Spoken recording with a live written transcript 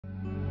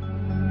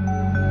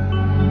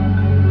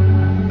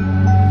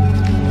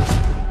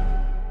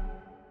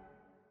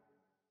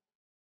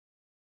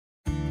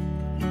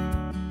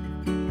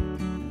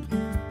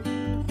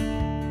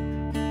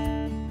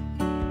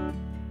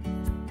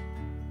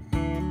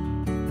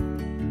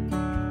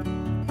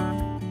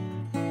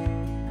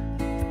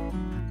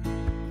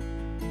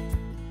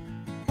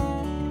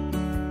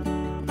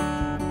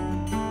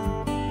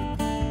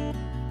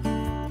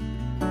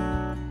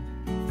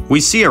We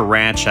see a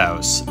ranch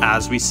house,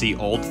 as we see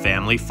old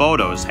family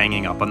photos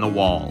hanging up on the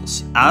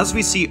walls, as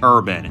we see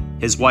Urban,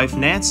 his wife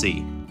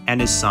Nancy,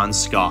 and his son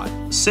Scott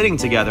sitting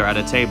together at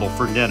a table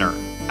for dinner,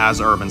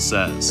 as Urban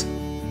says,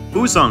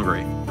 "Who's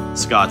hungry?"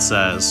 Scott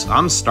says,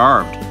 "I'm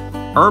starved."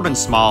 Urban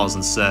smiles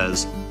and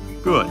says,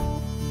 "Good."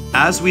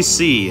 As we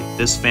see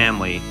this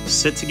family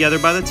sit together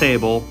by the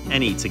table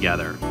and eat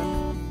together.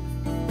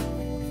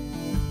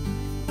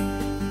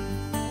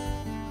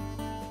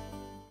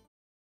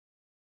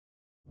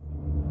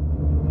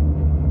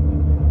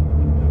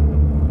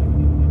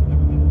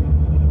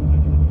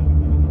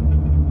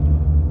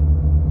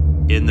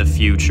 In the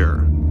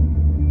future,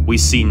 we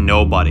see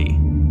nobody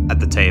at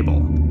the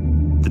table.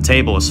 The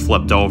table is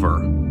flipped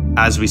over,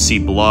 as we see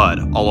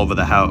blood all over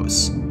the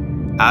house,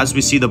 as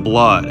we see the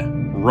blood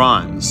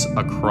runs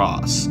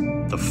across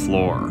the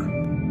floor.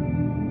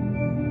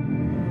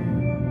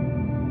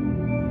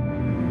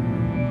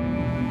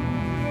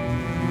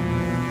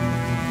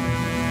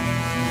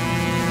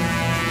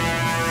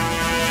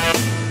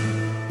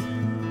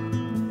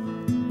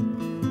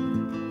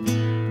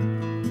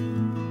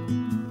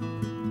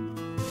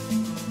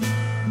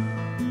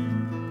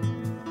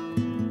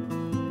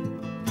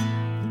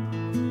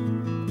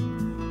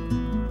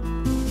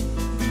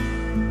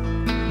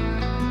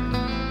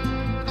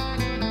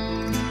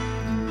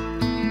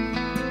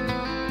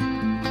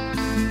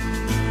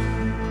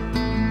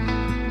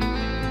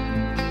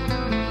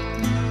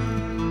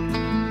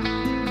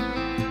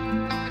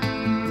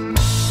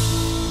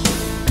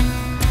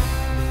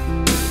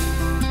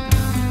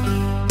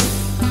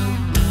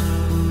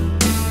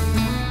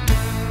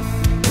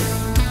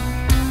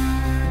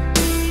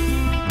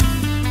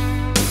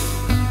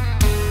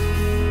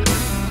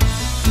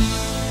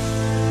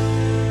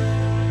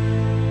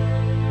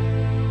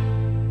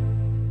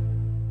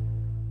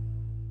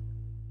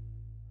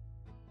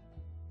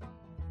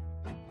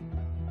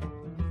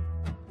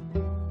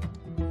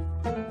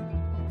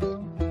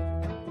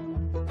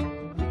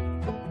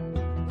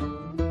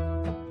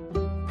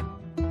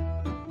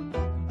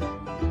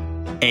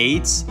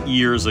 Eight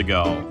years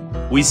ago,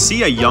 we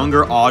see a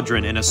younger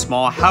Odhran in a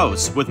small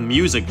house with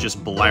music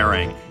just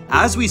blaring,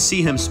 as we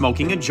see him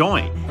smoking a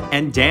joint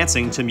and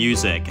dancing to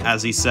music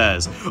as he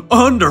says,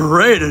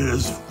 "Underrated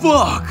as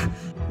fuck."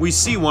 We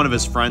see one of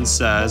his friends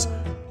says,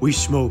 "We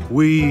smoke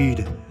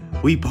weed,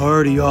 we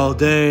party all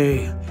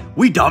day,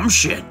 we dumb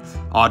shit."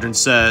 Odhran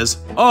says,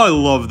 "I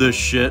love this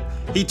shit."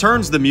 He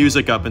turns the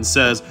music up and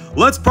says,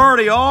 "Let's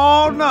party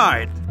all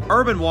night."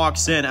 Urban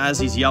walks in as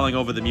he's yelling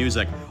over the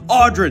music,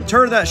 "Odhran,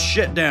 turn that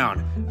shit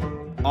down."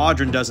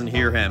 Odhran doesn't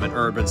hear him and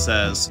Urban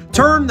says,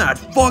 "Turn that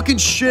fucking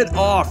shit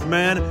off,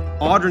 man."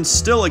 Odhran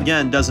still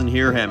again doesn't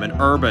hear him and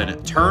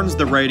Urban turns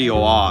the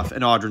radio off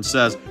and Odhran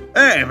says,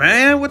 "Hey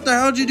man, what the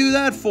hell did you do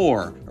that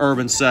for?"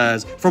 Urban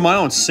says, "For my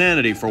own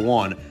sanity for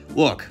one.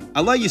 Look,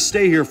 I let you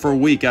stay here for a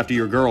week after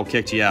your girl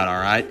kicked you out,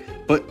 alright?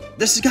 But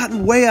this has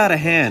gotten way out of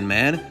hand,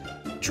 man.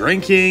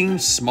 Drinking,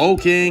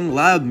 smoking,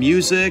 loud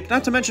music,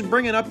 not to mention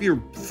bringing up your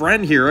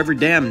friend here every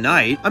damn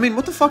night. I mean,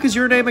 what the fuck is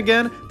your name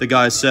again?" The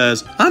guy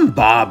says, "I'm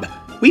Bob.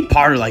 We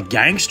party like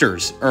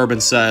gangsters."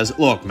 Urban says,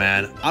 "Look,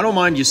 man, I don't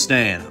mind you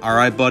staying,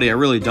 alright, buddy? I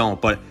really don't,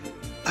 but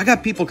I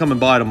got people coming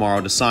by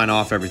tomorrow to sign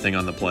off everything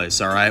on the place,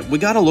 alright? We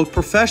gotta look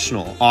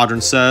professional."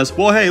 Odhran says,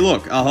 "Well, hey,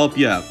 look, I'll help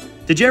you out.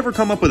 Did you ever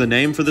come up with a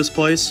name for this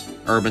place?"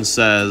 Urban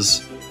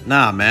says,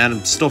 "Nah, man,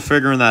 I'm still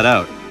figuring that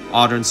out."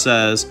 Odhran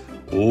says,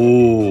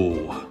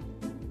 "Ooh,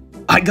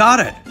 I got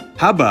it.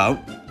 How about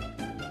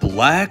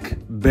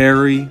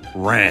Blackberry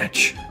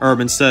Ranch?"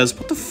 Urban says,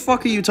 "What the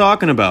fuck are you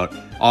talking about?"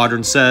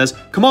 Odhran says,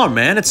 "Come on,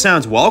 man, it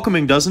sounds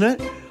welcoming, doesn't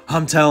it?"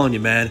 "I'm telling you,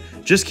 man,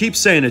 just keep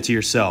saying it to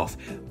yourself.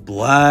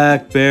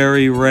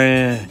 Blackberry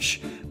Ranch,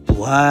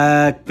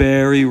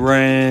 Blackberry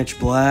Ranch,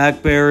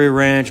 Blackberry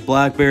Ranch,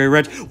 Blackberry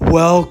Ranch.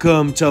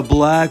 Welcome to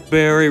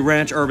Blackberry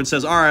Ranch." Urban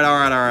says, all right,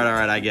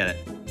 I get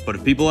it. "But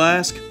if people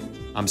ask,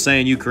 I'm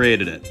saying you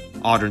created it."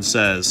 Odhran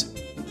says,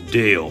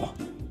 "Deal."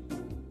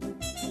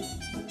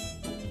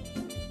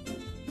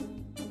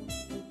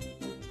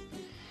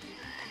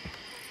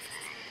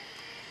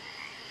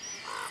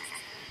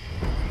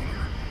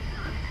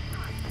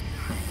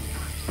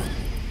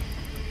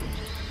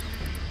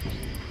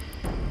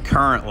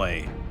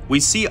 Currently,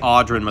 we see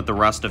Odhran with the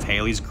rest of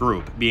Haley's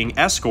group being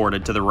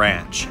escorted to the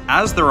ranch.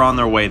 As they're on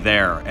their way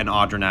there, and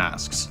Odhran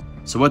asks,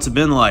 "So what's it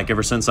been like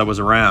ever since I was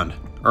around?"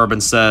 Urban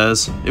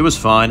says, "It was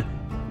fine.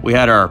 We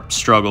had our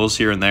struggles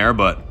here and there,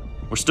 but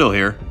we're still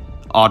here."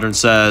 Odhran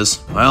says,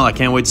 "Well, I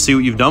can't wait to see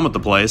what you've done with the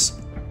place."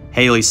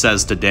 Haley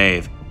says to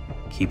Dave,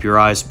 "Keep your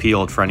eyes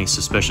peeled for any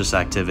suspicious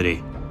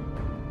activity.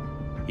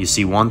 You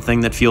see one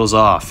thing that feels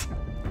off,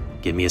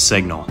 give me a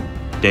signal."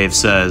 Dave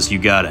says, "You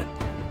got it."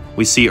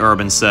 We see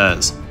Urban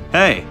says,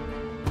 "Hey,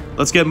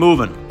 let's get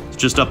moving. It's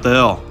just up the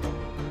hill."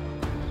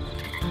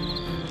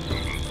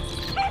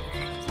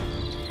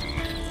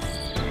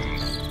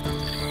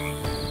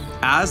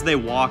 As they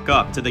walk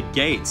up to the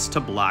gates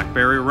to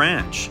Blackberry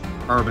Ranch,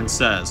 Urban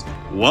says,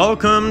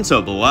 "Welcome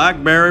to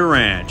Blackberry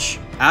Ranch."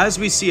 As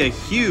we see a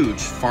huge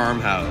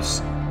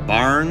farmhouse,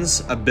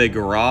 barns, a big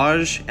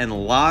garage, and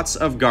lots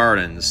of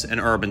gardens,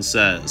 and Urban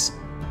says,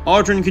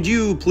 "Odhran, could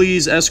you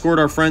please escort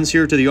our friends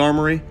here to the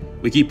armory?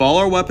 We keep all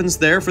our weapons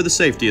there for the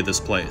safety of this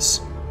place.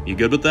 You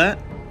good with that?"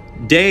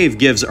 Dave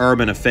gives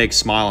Urban a fake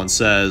smile and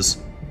says,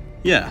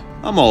 "Yeah,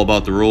 I'm all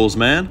about the rules,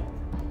 man."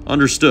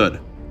 Understood.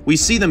 We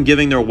see them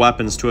giving their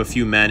weapons to a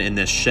few men in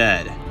this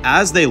shed.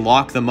 As they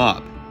lock them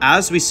up,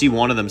 as we see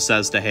one of them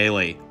says to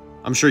Haley,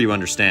 "I'm sure you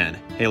understand."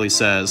 Haley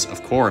says,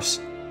 "Of course."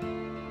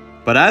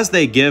 But as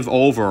they give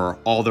over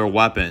all their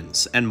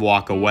weapons and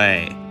walk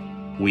away,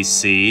 we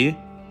see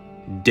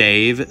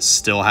Dave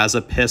still has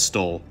a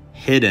pistol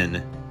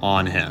hidden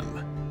on him,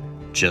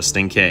 just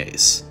in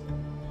case.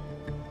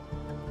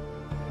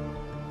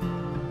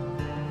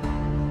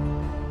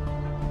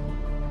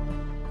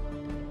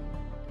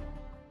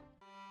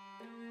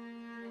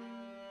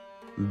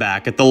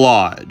 Back at the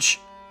lodge,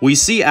 we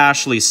see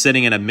Ashley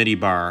sitting in a mini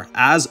bar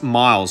as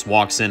Miles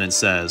walks in and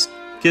says,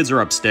 "Kids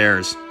are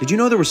upstairs. Did you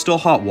know there was still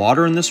hot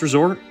water in this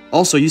resort?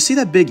 Also, you see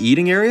that big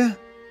eating area?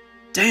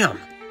 Damn,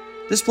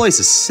 this place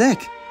is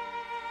sick.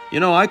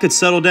 You know, I could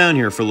settle down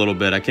here for a little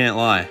bit, I can't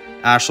lie."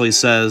 Ashley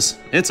says,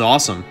 "It's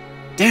awesome.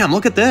 Damn,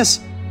 look at this."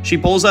 She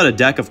pulls out a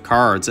deck of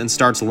cards and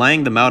starts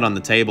laying them out on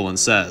the table and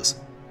says,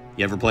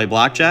 "You ever play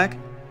blackjack?"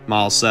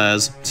 Miles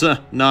says,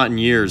 "Not in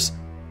years.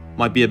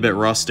 Might be a bit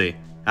rusty."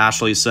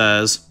 Ashley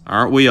says,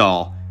 "Aren't we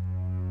all?"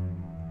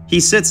 He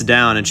sits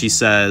down and she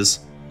says,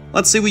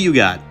 "Let's see what you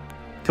got.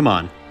 Come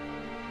on."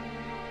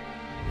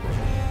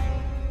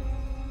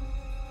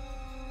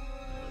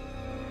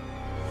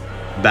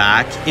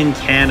 Back in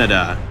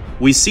Canada,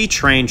 we see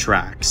train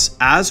tracks,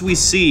 as we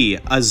see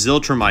a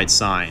Ziltramite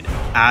sign,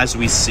 as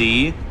we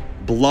see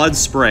blood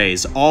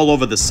sprays all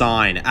over the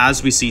sign,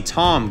 as we see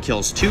Tom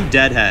kills 2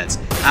 deadheads,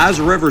 as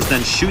Rivers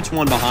then shoots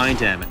one behind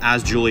him,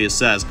 as Julia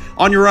says,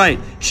 "On your right."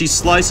 She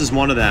slices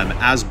one of them,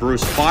 as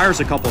Bruce fires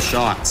a couple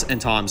shots, and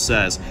Tom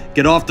says,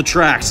 "Get off the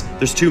tracks,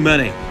 there's too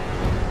many."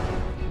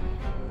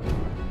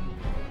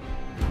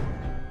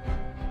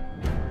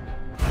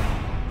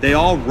 They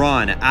all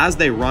run, as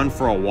they run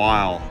for a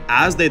while,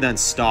 as they then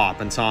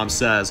stop, and Tom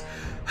says,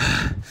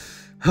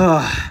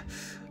 "All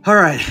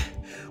right,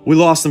 we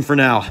lost them for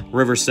now."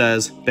 Rivers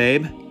says,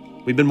 "Babe,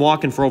 we've been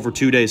walking for over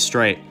 2 days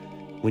straight.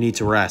 We need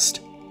to rest."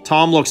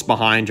 Tom looks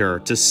behind her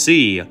to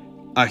see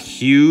a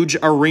huge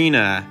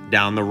arena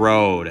down the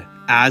road,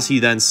 as he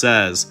then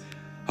says,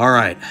 "All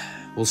right,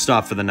 we'll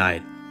stop for the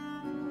night.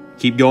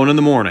 Keep going in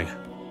the morning."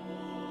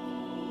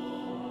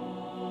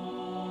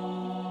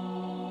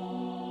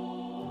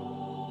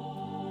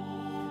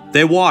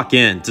 They walk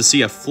in to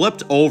see a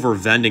flipped over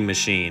vending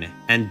machine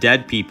and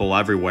dead people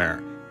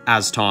everywhere,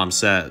 as Tom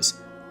says,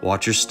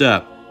 "Watch your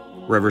step."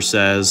 River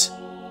says,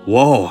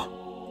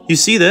 "Whoa, you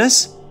see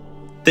this?"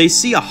 They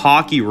see a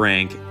hockey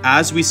rink,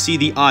 as we see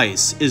the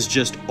ice is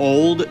just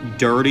old,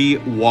 dirty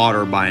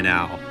water by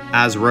now,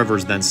 as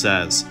Rivers then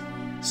says,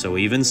 "So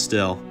even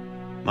still,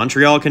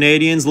 Montreal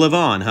Canadiens live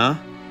on, huh?"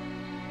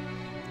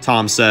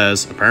 Tom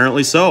says,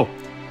 "Apparently so.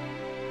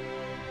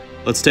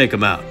 Let's take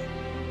them out."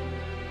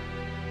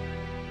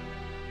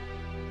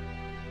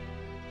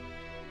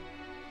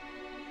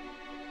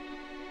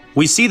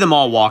 We see them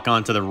all walk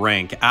onto the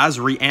rink as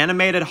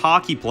reanimated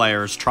hockey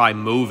players try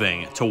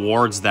moving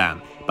towards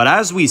them. But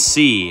as we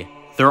see,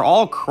 they're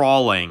all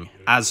crawling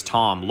as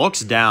Tom looks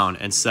down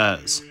and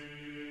says,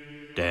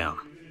 "Damn,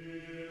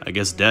 I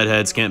guess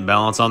deadheads can't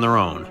balance on their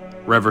own."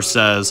 River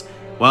says,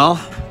 "Well,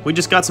 we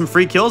just got some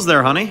free kills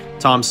there, honey."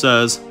 Tom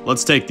says,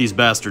 "Let's take these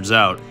bastards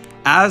out."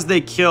 As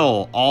they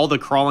kill all the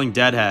crawling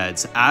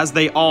deadheads, as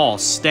they all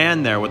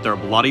stand there with their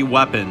bloody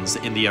weapons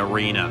in the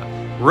arena,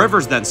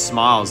 Rivers then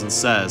smiles and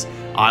says,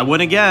 "I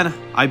win again.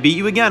 I beat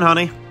you again,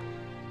 honey."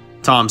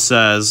 Tom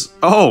says,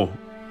 "Oh,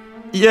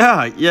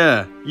 yeah,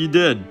 you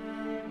did.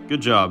 Good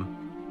job."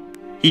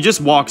 He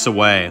just walks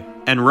away,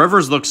 and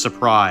Rivers looks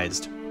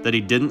surprised that he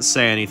didn't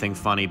say anything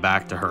funny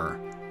back to her.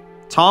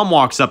 Tom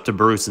walks up to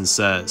Bruce and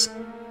says,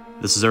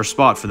 "This is our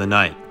spot for the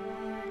night.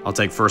 I'll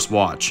take first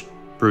watch."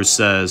 Bruce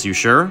says, "You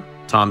sure?"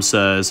 Tom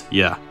says,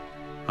 "Yeah,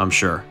 I'm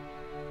sure."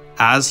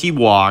 As he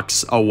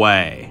walks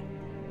away,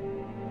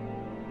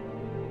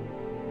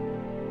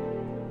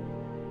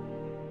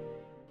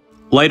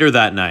 later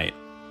that night,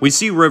 we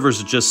see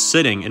Rivers just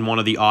sitting in one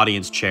of the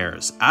audience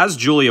chairs as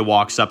Julia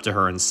walks up to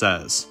her and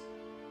says,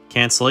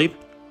 "Can't sleep?"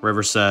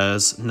 Rivers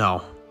says,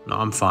 No,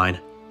 I'm fine.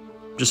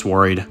 Just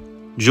worried."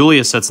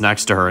 Julia sits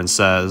next to her and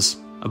says,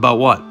 "About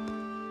what?"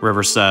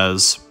 Rivers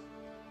says,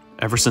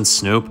 "Ever since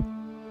Snoop,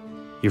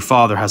 your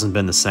father hasn't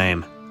been the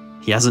same.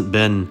 He hasn't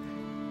been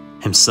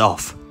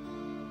himself.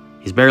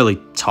 He's barely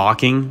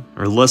talking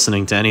or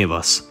listening to any of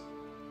us.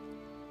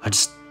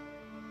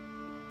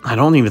 I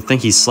don't even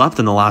think he slept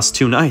in the last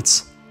 2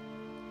 nights.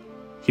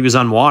 He was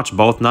on watch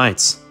both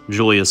nights."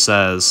 Julia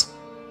says,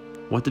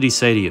 "What did he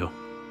say to you?"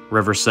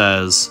 River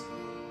says,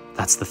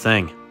 "That's the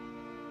thing.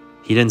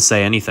 He didn't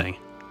say anything.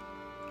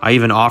 I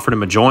even offered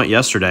him a joint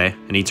yesterday,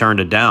 and he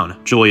turned it down."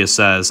 Julia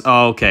says,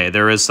 "Oh, okay,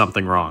 there is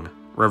something wrong."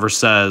 River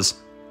says,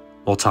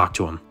 "We'll talk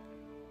to him.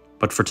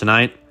 But for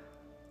tonight,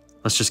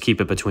 let's just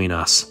keep it between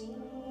us."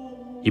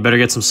 You better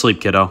get some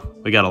sleep, kiddo.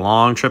 We got a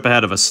long trip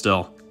ahead of us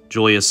still.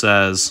 Julia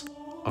says,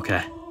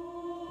 okay.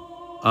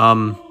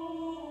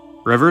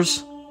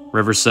 Rivers?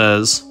 Rivers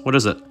says, what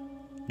is it?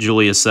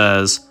 Julia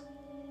says,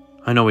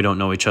 I know we don't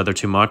know each other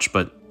too much,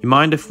 but you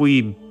mind if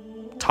we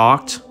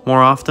talked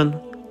more often?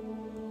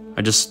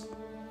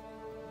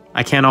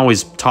 I can't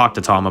always talk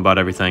to Tom about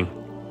everything.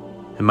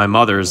 And my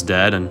mother is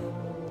dead, and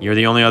you're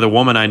the only other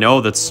woman I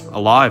know that's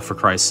alive, for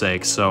Christ's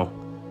sake, so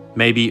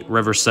maybe,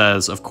 River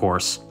says, of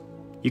course.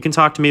 You can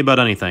talk to me about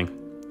anything,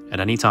 at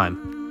any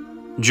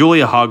time.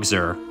 Julia hugs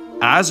her.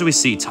 As we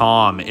see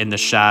Tom in the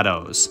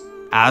shadows,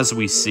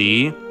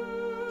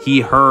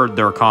 he heard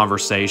their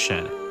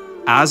conversation.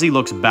 As he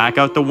looks back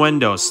out the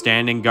window,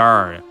 standing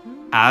guard,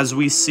 as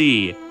we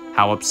see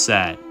how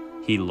upset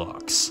he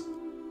looks.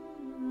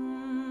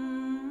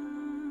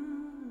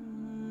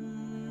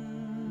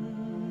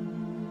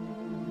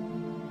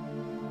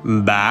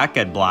 Back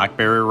at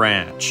Blackberry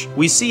Ranch,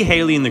 we see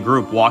Haley and the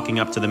group walking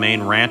up to the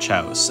main ranch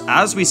house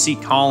as we see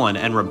Colin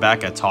and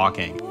Rebecca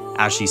talking,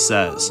 as she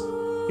says,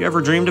 You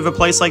ever dreamed of a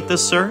place like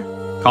this, sir?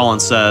 Colin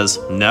says,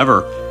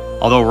 Never,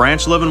 although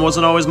ranch living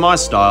wasn't always my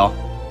style.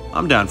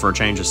 I'm down for a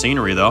change of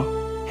scenery, though.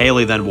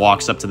 Haley then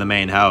walks up to the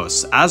main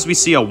house as we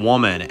see a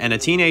woman and a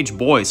teenage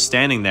boy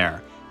standing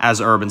there,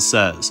 as Urban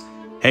says,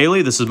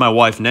 Haley, this is my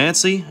wife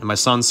Nancy and my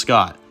son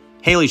Scott.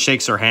 Haley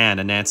shakes her hand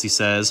and Nancy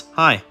says,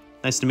 Hi,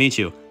 nice to meet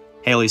you.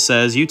 Haley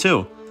says, You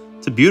too.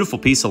 It's a beautiful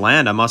piece of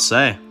land, I must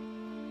say.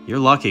 You're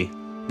lucky.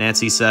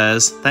 Nancy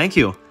says, Thank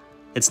you.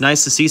 It's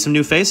nice to see some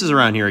new faces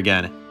around here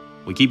again.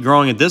 We keep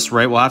growing at this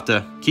rate, we'll have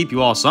to keep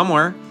you all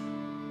somewhere.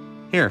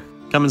 Here,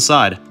 come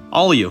inside.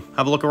 All of you,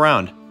 have a look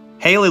around.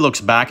 Haley looks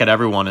back at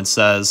everyone and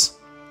says,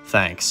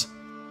 Thanks.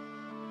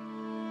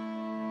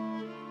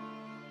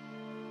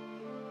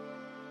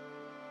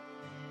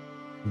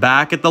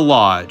 Back at the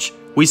lodge,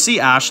 we see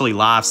Ashley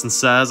laughs and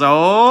says,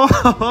 Oh,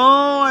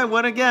 I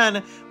win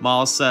again.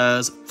 Miles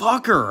says,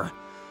 Fuck her.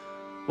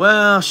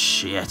 Well,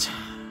 shit.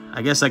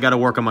 I guess I gotta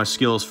work on my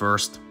skills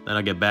first, then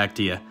I'll get back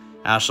to you.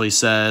 Ashley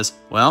says,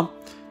 Well,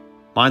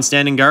 mind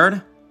standing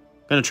guard?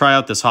 Gonna try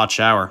out this hot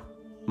shower.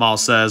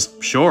 Miles says,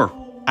 Sure.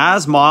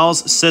 As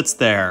Miles sits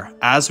there,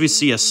 as we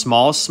see a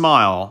small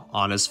smile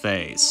on his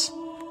face.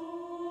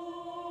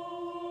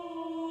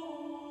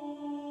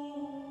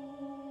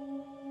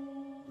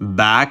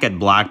 Back at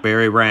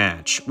Blackberry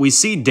Ranch, we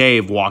see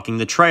Dave walking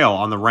the trail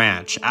on the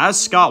ranch as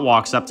Scott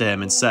walks up to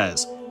him and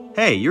says,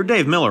 Hey, you're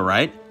Dave Miller,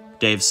 right?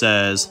 Dave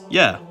says,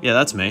 Yeah,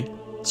 that's me.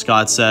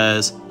 Scott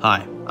says,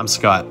 Hi, I'm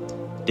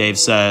Scott. Dave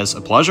says,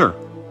 A pleasure.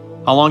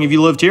 How long have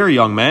you lived here,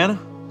 young man?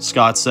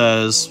 Scott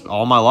says,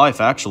 All my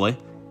life, actually.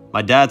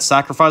 My dad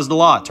sacrificed a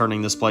lot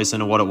turning this place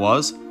into what it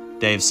was.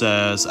 Dave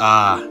says,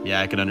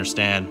 yeah, I can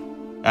understand.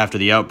 After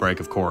the outbreak,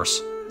 of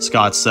course.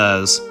 Scott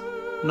says,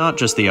 Not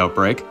just the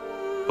outbreak.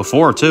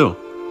 Before, too.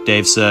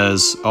 Dave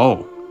says,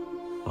 Oh,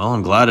 well,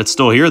 I'm glad it's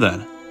still here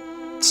then.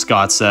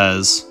 Scott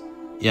says,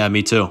 Yeah,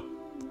 me too.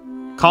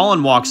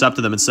 Colin walks up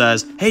to them and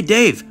says, Hey,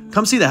 Dave,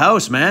 come see the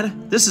house,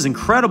 man. This is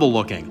incredible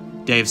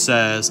looking. Dave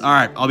says, All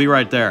right, I'll be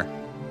right there.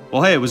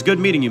 Well, hey, it was good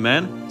meeting you,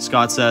 man.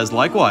 Scott says,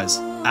 Likewise,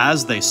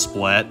 as they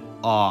split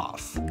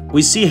off.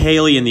 We see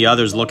Haley and the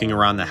others looking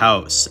around the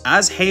house,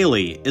 as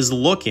Haley is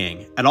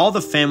looking at all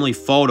the family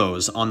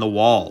photos on the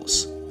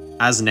walls,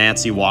 as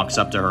Nancy walks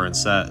up to her and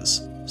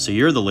says, So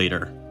you're the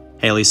leader.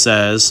 Haley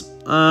says,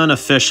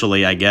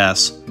 Unofficially, I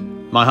guess.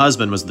 My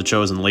husband was the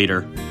chosen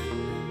leader.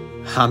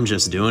 I'm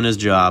just doing his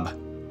job.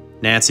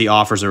 Nancy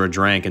offers her a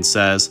drink and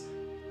says,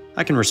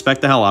 I can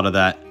respect the hell out of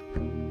that.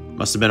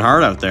 Must have been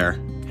hard out there.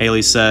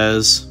 Haley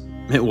says,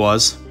 It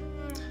was.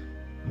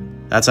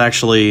 That's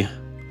actually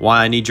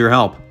why I need your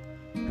help.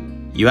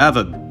 You have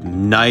a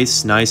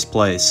nice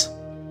place.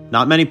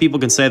 Not many people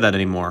can say that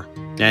anymore.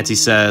 Nancy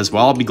says,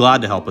 Well, I'll be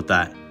glad to help with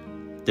that.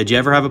 Did you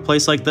ever have a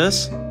place like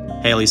this?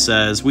 Haley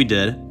says, We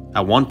did.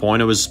 At one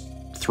point, it was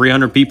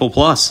 300 people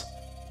plus.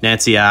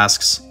 Nancy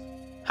asks,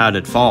 How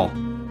did it fall?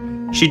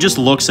 She just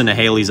looks into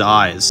Haley's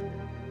eyes.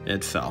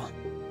 It fell.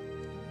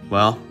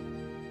 Well,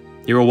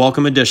 you're a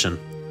welcome addition.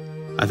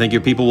 I think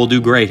your people will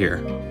do great here.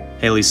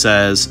 Haley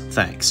says,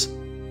 Thanks.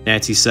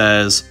 Nancy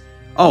says,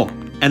 Oh,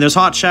 and there's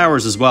hot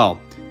showers as well.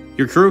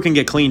 Your crew can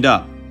get cleaned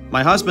up.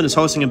 My husband is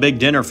hosting a big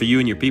dinner for you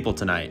and your people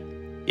tonight.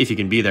 If you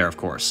can be there, of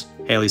course.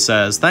 Haley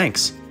says,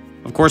 Thanks.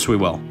 Of course we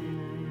will.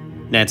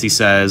 Nancy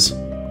says,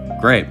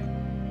 Great.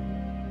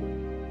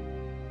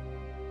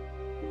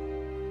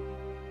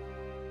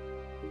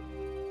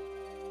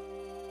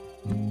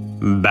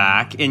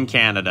 Back in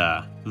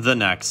Canada, the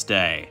next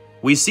day,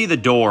 we see the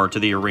door to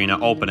the arena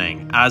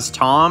opening as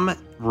Tom,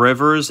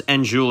 Rivers,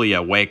 and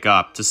Julia wake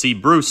up to see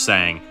Bruce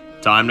saying,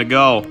 Time to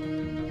go.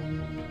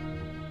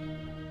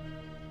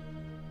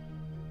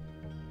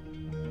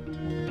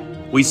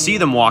 We see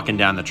them walking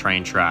down the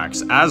train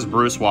tracks as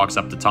Bruce walks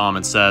up to Tom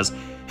and says,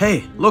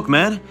 Hey, look,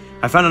 man,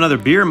 I found another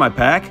beer in my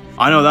pack.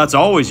 I know that's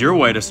always your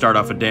way to start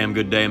off a damn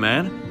good day,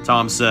 man.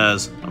 Tom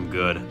says, I'm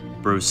good.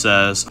 Bruce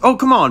says, Oh,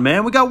 come on,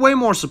 man, we got way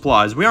more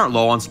supplies. We aren't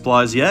low on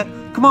supplies yet.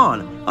 Come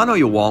on, I know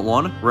you want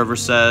one.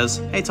 Rivers says,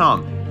 Hey,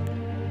 Tom,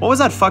 What was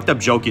that fucked up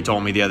joke you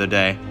told me the other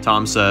day?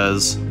 Tom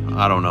says,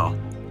 I don't know.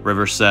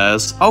 River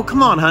says, oh,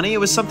 come on, honey. It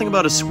was something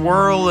about a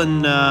squirrel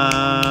and,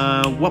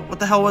 what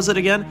the hell was it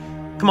again?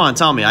 Come on,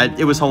 tell me.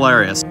 It was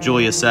hilarious.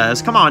 Julia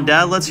says, come on,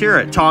 Dad, let's hear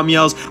it. Tom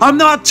yells, I'm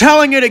not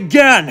telling it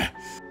again!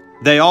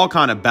 They all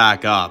kind of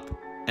back up,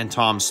 and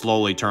Tom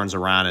slowly turns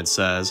around and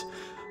says,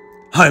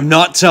 I'm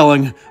not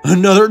telling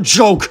another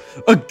joke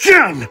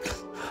again!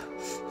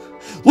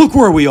 Look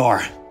where we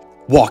are.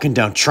 Walking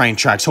down train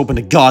tracks, hoping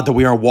to God that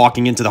we aren't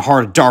walking into the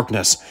heart of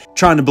darkness,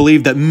 trying to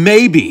believe that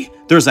maybe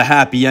there's a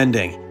happy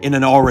ending in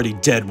an already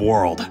dead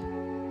world.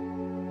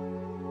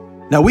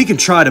 Now we can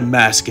try to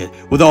mask it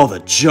with all the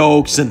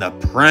jokes and the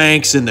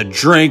pranks and the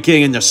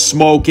drinking and the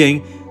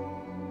smoking.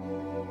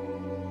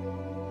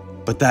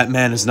 But that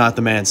man is not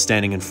the man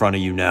standing in front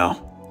of you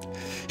now.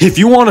 If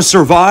you want to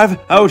survive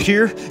out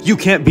here, you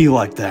can't be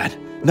like that.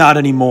 Not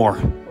anymore.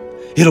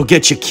 It'll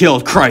get you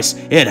killed. Christ,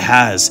 it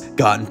has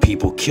gotten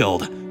people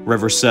killed.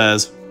 River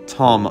says,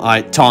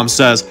 Tom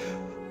says,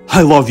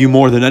 I love you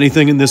more than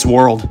anything in this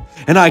world,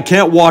 and I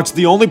can't watch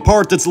the only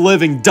part that's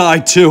living die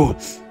too.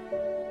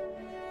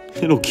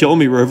 It'll kill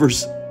me,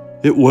 Rivers.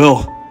 It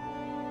will.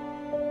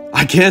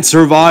 I can't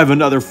survive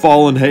another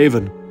fallen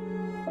haven.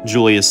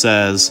 Julia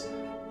says,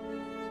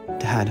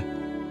 Dad,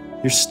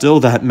 you're still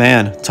that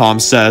man.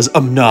 Tom says,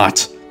 I'm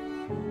not.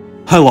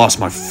 I lost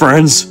my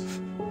friends.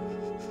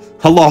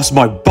 I lost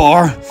my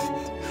bar,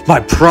 my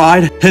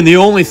pride, and the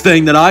only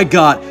thing that I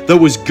got that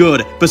was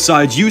good,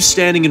 besides you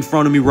standing in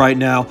front of me right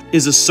now,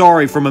 is a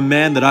sorry from a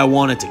man that I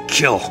wanted to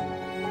kill.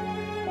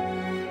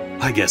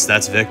 I guess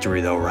that's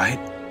victory though, right?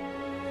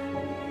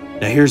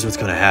 Now here's what's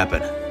gonna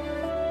happen.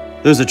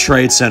 There's a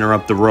trade center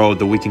up the road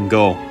that we can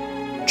go.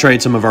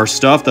 Trade some of our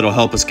stuff that'll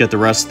help us get the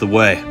rest of the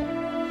way.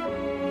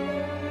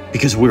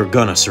 Because we're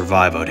gonna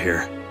survive out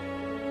here.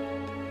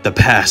 The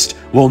past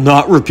will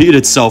not repeat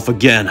itself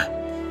again.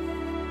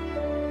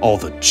 All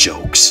the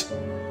jokes,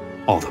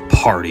 all the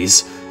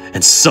parties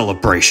and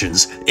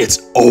celebrations,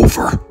 it's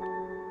over.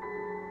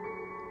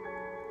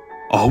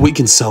 All we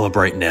can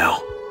celebrate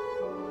now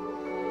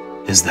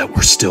is that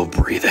we're still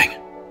breathing.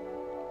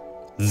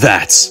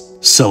 That's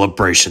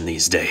celebration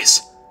these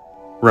days.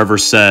 River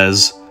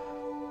says,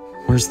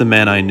 where's the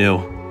man I knew?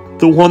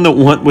 The one that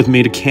went with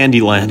me to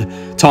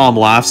Candyland. Tom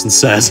laughs and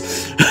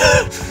says,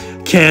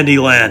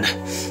 Candyland.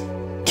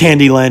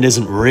 Candyland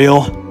isn't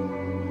real.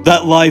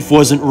 That life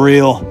wasn't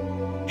real.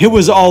 It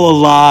was all a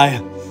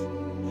lie.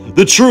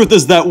 The truth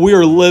is that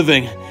we're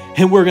living,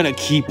 and we're gonna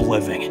keep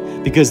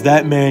living, because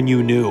that man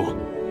you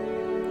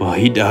knew, well,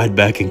 he died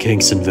back in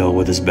Kingstonville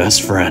with his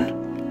best friend.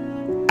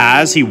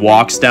 As he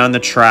walks down the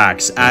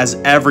tracks, as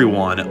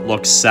everyone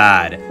looks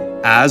sad,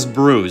 as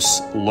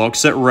Bruce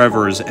looks at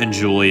Rivers and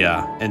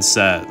Julia and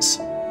says,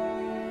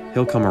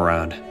 he'll come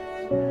around.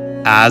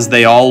 As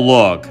they all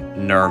look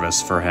nervous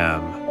for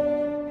him.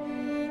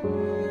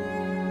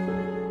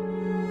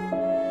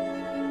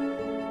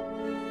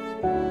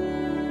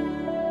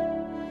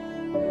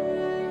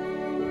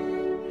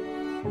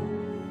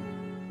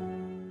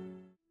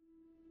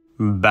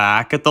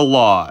 Back at the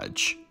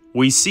lodge,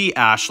 we see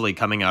Ashley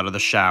coming out of the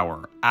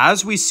shower,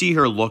 as we see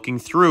her looking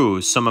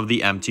through some of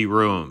the empty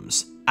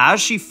rooms,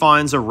 as she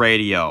finds a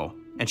radio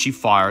and she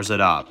fires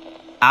it up,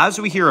 as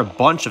we hear a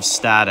bunch of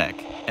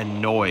static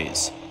and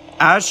noise,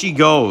 as she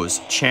goes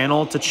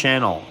channel to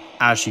channel,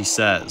 as she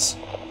says,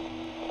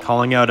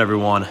 calling out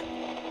everyone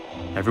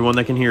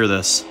that can hear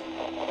this.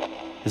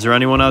 Is there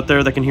anyone out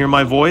there that can hear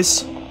my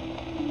voice?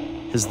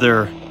 Is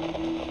there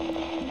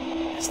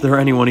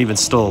anyone even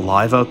still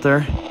alive out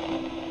there?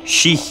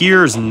 She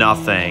hears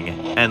nothing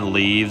and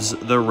leaves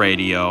the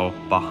radio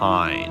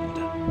behind.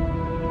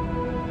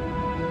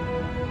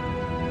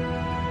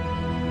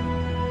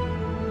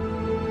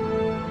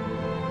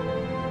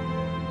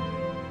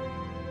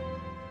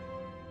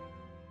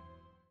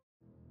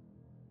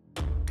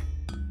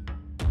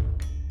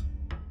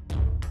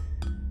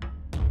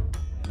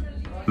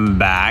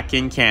 Back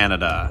in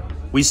Canada,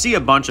 we see a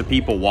bunch of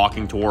people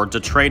walking towards a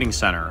trading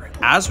center.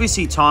 As we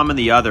see Tom and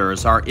the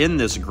others are in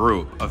this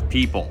group of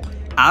people.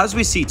 As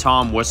we see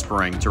Tom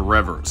whispering to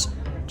Rivers,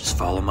 just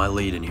follow my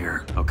lead in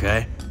here,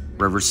 okay?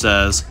 Rivers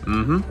says,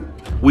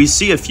 We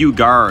see a few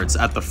guards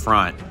at the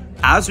front.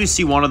 As we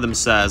see one of them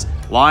says,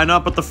 line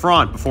up at the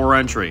front before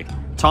entry.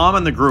 Tom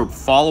and the group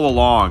follow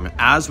along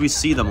as we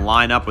see them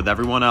line up with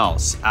everyone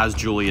else, as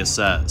Julia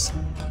says.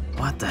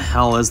 What the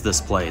hell is this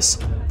place?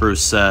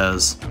 Bruce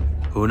says,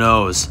 who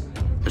knows?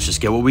 Let's just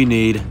get what we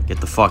need,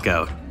 get the fuck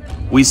out.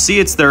 We see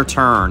it's their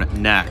turn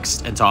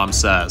next, and Tom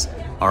says,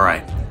 all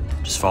right,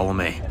 just follow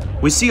me.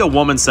 We see a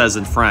woman says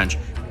in French,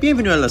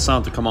 Bienvenue à la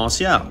centre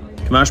commercial.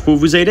 Comment je peux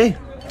vous aider?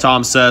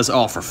 Tom says,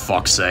 oh, for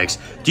fuck's sakes.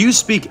 Do you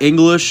speak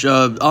English,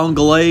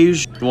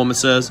 Anglais? The woman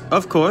says,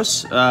 of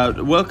course.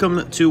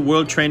 Welcome to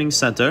World Training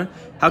Center.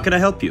 How can I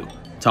help you?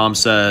 Tom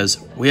says,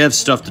 we have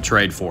stuff to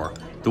trade for.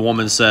 The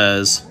woman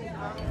says,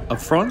 up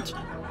front?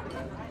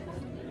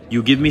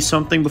 You give me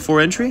something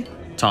before entry?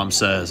 Tom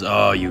says,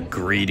 oh, you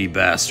greedy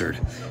bastard.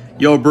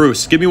 Yo,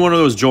 Bruce, give me one of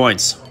those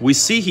joints. We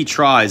see he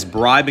tries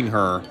bribing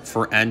her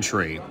for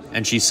entry,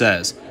 and she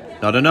says,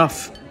 Not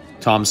enough.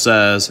 Tom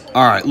says,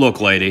 all right,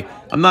 look, lady,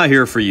 I'm not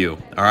here for you.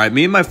 All right,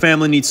 me and my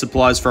family need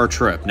supplies for our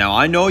trip. Now,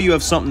 I know you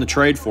have something to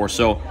trade for,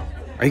 so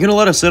are you going to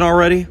let us in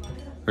already?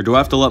 Or do I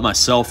have to let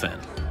myself in?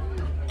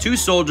 Two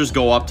soldiers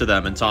go up to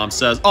them, and Tom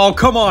says, oh,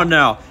 come on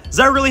now. Is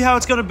that really how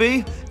it's going to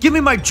be? Give me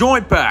my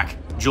joint back.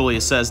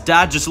 Julia says,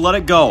 Dad, just let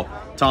it go.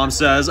 Tom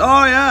says,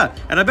 oh, yeah,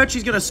 and I bet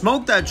she's going to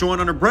smoke that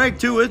joint on her break,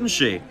 too, isn't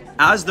she?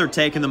 As they're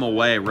taking them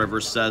away,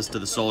 Rivers says to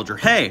the soldier,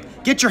 hey,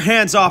 get your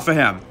hands off of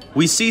him.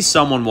 We see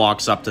someone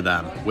walks up to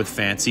them with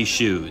fancy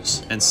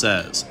shoes and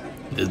says,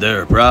 is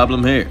there a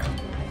problem here?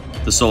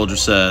 The soldier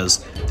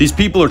says, these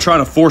people are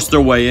trying to force their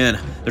way in.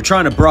 They're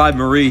trying to bribe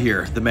Marie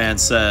here. The man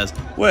says,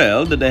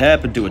 well, did they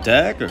happen to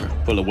attack or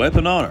pull a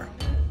weapon on her?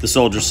 The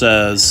soldier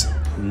says,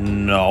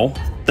 no.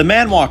 The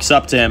man walks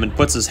up to him and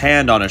puts his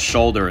hand on his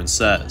shoulder and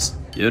says,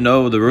 you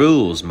know the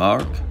rules,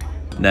 Mark.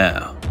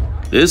 Now,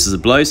 this is a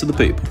place of the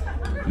people.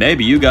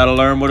 Maybe you gotta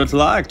learn what it's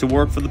like to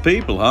work for the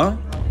people, huh?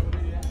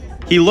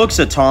 He looks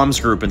at Tom's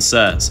group and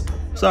says,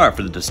 sorry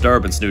for the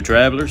disturbance, new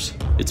travelers.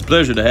 It's a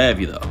pleasure to have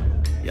you, though.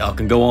 Y'all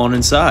can go on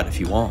inside if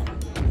you want.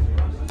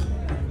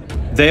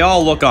 They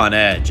all look on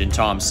edge, and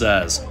Tom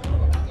says,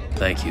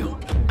 thank you,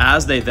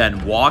 as they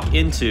then walk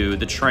into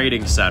the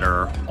trading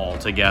center all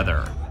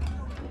together.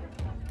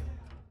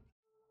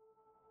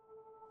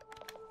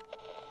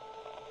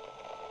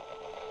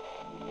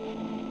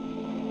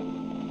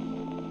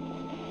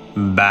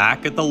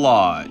 Back at the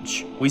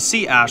lodge, we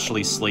see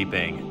Ashley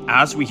sleeping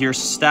as we hear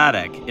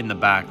static in the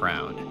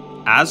background.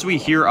 As we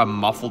hear a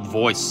muffled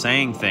voice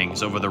saying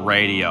things over the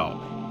radio.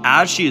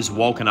 As she is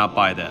woken up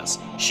by this,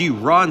 she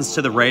runs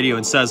to the radio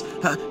and says,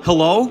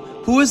 hello?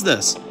 Who is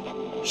this?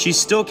 She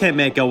still can't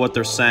make out what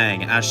they're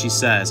saying as she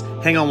says,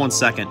 hang on one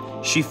second.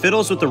 She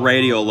fiddles with the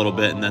radio a little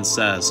bit and then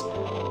says,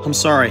 I'm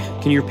sorry,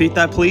 can you repeat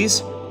that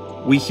please?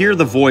 We hear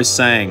the voice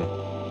saying,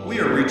 we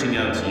are reaching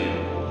out to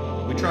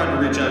you. We tried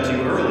to reach out to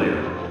you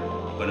earlier,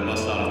 but it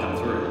must not have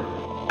come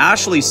through.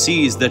 Ashley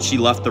sees that she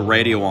left the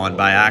radio on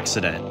by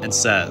accident and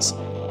says,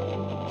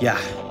 yeah,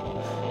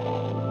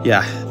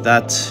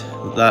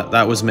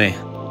 that was me.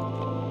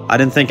 I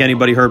didn't think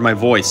anybody heard my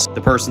voice.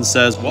 The person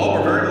says, well,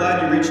 we're very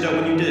glad you reached out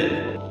when you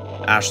did.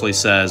 Ashley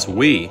says,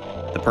 we.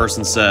 The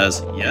person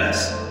says,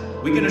 yes,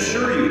 we can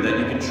assure you that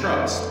you can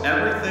trust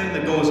everything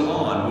that goes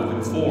on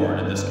moving forward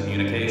in this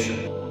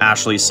communication.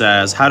 Ashley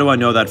says, how do I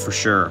know that for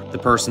sure? The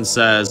person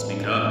says,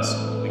 because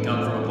we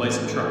come from a place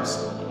of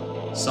trust.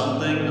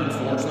 Something,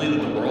 unfortunately,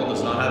 that the world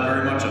does not have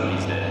very much of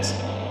these days.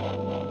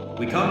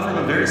 We come from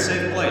a very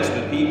safe place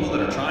with people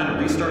that are trying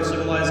to restart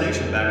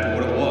civilization back to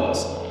what it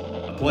was.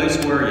 A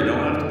place where you don't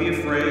have to be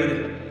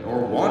afraid or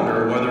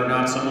wonder whether or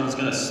not someone's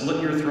going to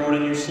slit your throat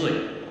in your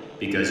sleep,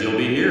 because you'll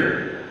be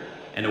here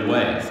and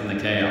away from the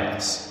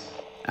chaos.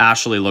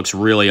 Ashley looks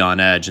really on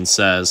edge and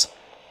says,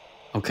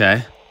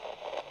 okay,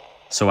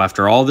 so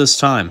after all this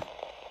time,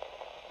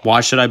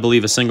 why should I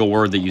believe a single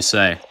word that you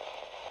say?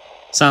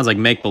 Sounds like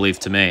make-believe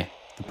to me.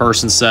 The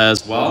person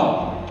says,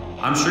 well,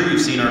 I'm sure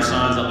you've seen our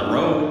signs on the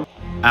road.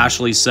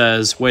 Ashley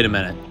says, wait a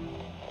minute,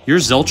 you're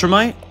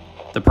Ziltramite?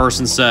 The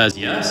person says,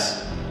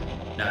 yes.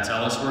 Now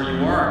tell us where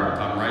you are and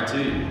we'll come right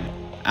to you.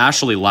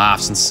 Ashley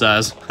laughs and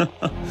says,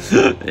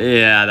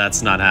 yeah,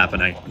 that's not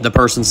happening. The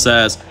person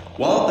says,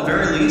 well, at the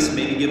very least,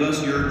 maybe give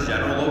us your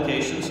general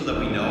location so that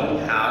we know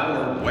how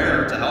or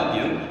where to help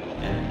you,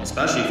 and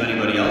especially if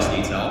anybody else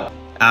needs help.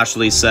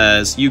 Ashley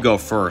says, you go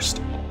first.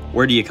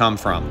 Where do you come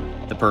from?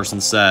 The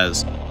person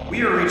says,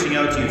 we are reaching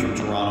out to you from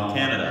Toronto,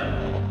 Canada.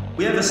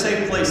 We have a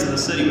safe place in the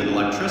city with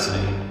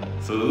electricity,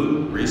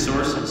 food,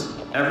 resources,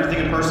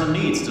 everything a person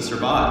needs to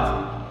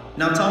survive.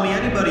 Now tell me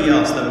anybody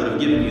else that would have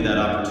given you that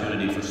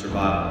opportunity for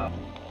survival.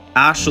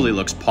 Ashley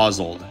looks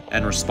puzzled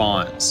and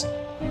responds,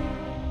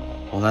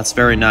 well, that's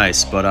very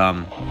nice, but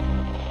I'm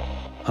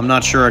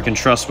not sure I can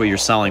trust what you're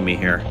selling me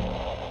here.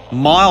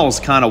 Miles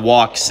kind of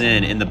walks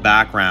in the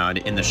background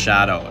in the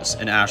shadows,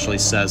 and Ashley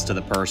says to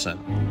the person,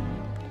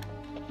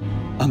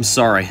 I'm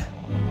sorry,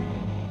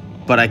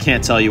 but I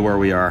can't tell you where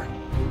we are.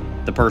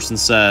 The person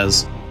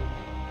says,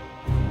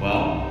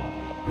 well,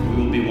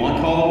 we will be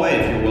one call away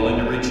if you're willing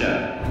to reach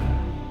out.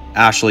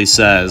 Ashley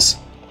says,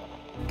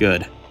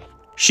 good.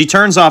 She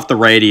turns off the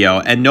radio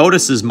and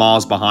notices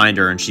Miles behind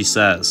her, and she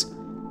says,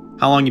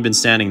 how long you been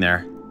standing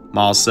there?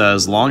 Miles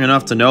says, long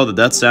enough to know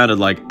that sounded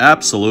like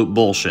absolute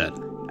bullshit.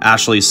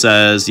 Ashley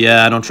says,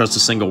 yeah, I don't trust a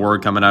single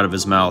word coming out of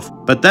his mouth.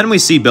 But then we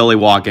see Billy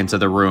walk into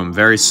the room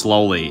very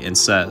slowly and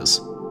says,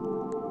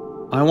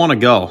 I want to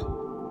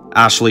go.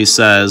 Ashley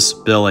says,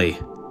 Billy,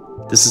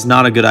 this is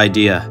not a good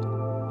idea.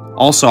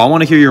 Also, I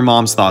want to hear your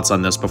mom's thoughts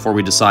on this before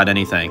we decide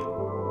anything.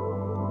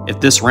 If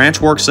this ranch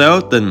works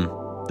out, then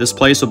this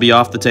place will be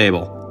off the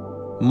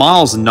table.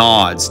 Miles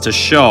nods to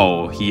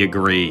show he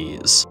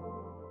agrees.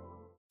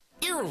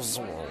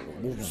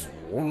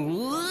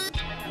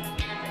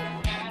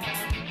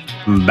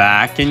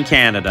 Back in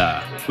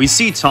Canada, we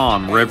see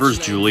Tom, Rivers,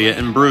 Julia,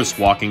 and Bruce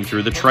walking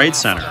through the trade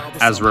center,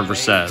 as Rivers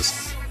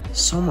says,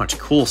 So much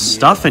cool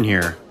stuff in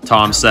here,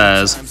 Tom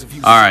says.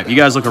 Alright, you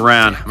guys look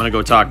around. I'm gonna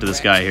go talk to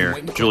this guy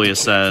here. Julia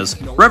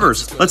says,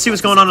 Rivers, let's see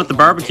what's going on at the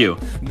barbecue.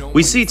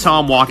 We see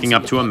Tom walking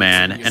up to a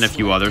man and a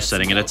few others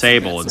sitting at a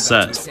table and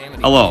says,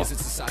 Hello,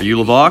 are you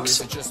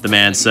LeVox? The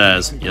man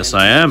says, Yes,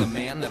 I am.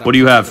 What do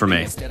you have for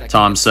me?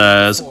 Tom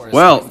says,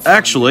 Well,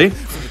 actually...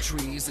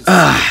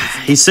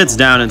 he sits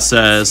down and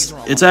says,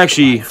 It's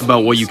actually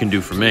about what you can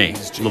do for me.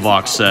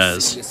 LeVox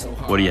says,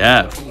 What do you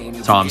have?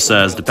 Tom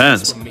says,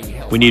 Depends.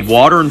 We need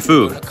water and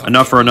food,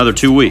 enough for another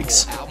 2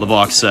 weeks.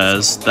 LeVox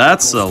says,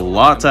 That's a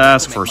lot to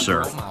ask for,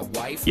 sir.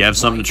 You have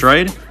something to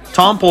trade?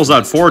 Tom pulls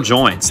out 4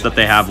 joints that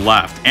they have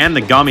left, and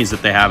the gummies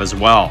that they have as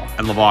well.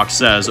 And LeVox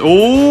says,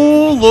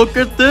 Oh, look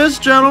at this,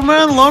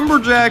 gentleman.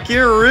 Lumberjack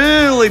here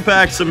really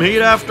packed some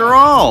heat after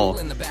all.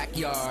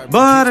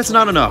 But it's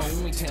not enough.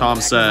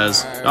 Tom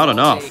says, Not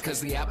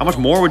enough. How much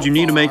more would you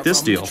need to make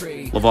this deal?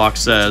 LeVox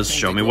says,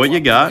 Show me what you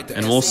got,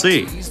 and we'll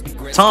see.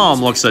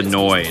 Tom looks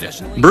annoyed.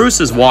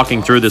 Bruce is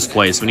walking through this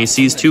place when he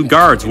sees 2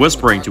 guards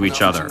whispering to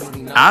each other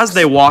as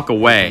they walk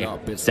away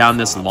down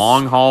this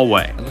long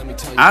hallway.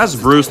 As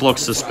Bruce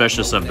looks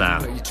suspicious of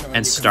them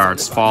and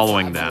starts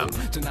following them,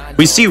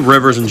 we see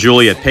Rivers and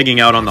Julia pigging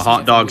out on the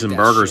hot dogs and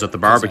burgers at the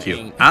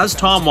barbecue. As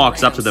Tom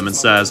walks up to them and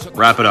says,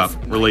 Wrap it up,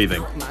 we're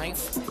leaving.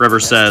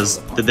 Rivers says,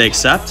 Did they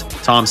accept?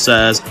 Tom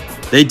says,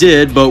 They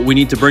did, but we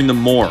need to bring them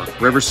more.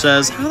 Rivers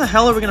says, How the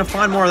hell are we going to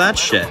find more of that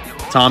shit?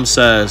 Tom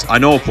says, I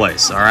know a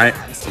place, alright?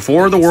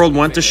 Before the world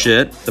went to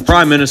shit, the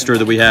prime minister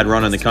that we had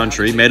running the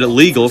country made it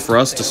legal for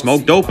us to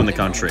smoke dope in the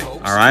country,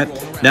 alright?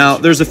 Now,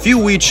 there's a few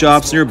weed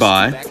shops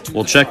nearby.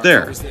 We'll check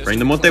there. Bring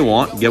them what they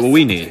want, get what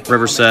we need.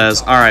 Rivers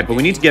says, alright, but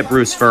we need to get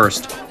Bruce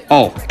first.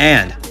 Oh,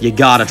 and you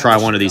gotta try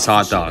one of these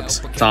hot dogs.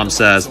 Tom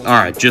says,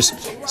 alright,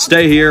 just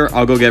stay here,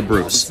 I'll go get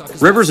Bruce.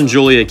 Rivers and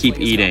Julia keep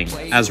eating,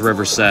 as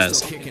Rivers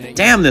says,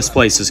 Damn, this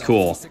place is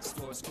cool.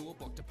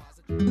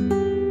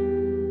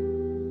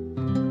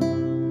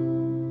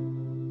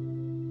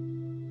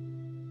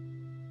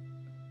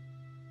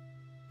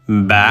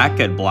 Back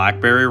at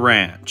Blackberry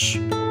Ranch,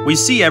 we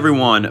see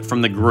everyone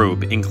from the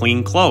group in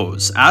clean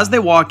clothes as they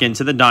walk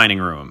into the dining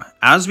room.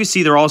 As we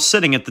see, they're all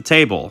sitting at the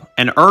table,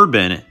 and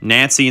Urban,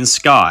 Nancy, and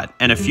Scott,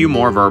 and a few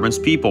more of Urban's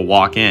people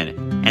walk in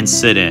and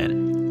sit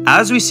in.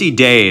 As we see,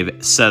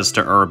 Dave says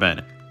to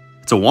Urban,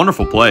 It's a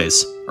wonderful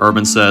place.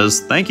 Urban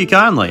says, Thank you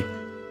kindly.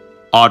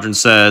 Odhran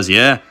says,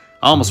 Yeah,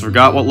 I almost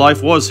forgot what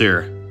life was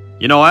here.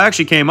 You know, I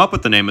actually came up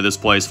with the name of this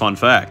place, fun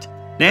fact.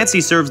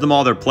 Nancy serves them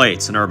all their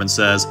plates, and Urban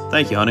says,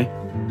 Thank you, honey.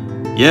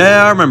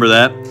 Yeah, I remember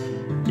that.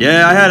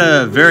 Yeah, I had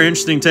a very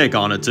interesting take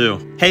on it,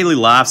 too. Haley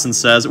laughs and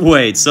says,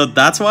 Wait, so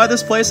that's why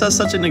this place has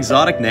such an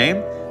exotic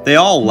name? They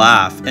all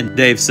laugh, and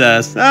Dave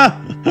says,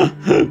 yeah.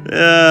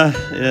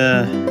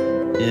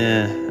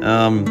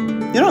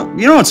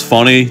 You know what's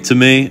funny to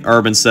me?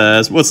 Urban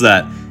says, What's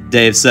that?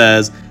 Dave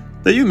says,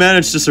 That you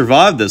managed to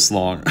survive this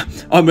long.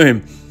 I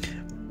mean,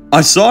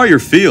 I saw your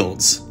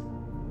fields.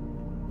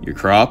 Your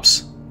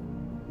crops.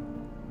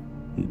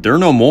 They're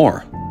no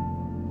more.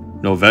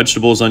 No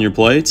vegetables on your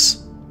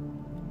plates,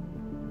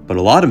 but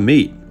a lot of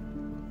meat.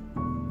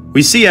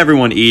 We see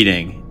everyone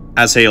eating,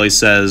 as Haley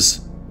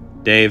says,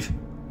 Dave,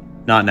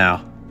 not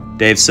now.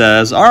 Dave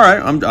says, all right,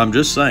 I'm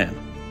just saying.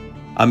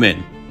 I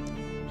mean,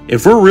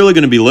 if we're really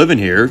going to be living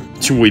here,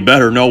 we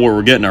better know where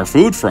we're getting our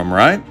food from,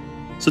 right?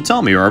 So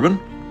tell me, Urban,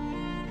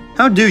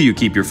 how do you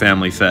keep your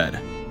family fed?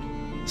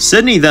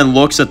 Sydney then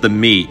looks at the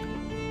meat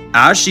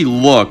as she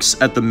looks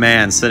at the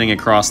man sitting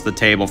across the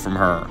table from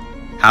her,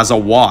 has a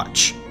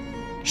watch.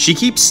 She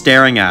keeps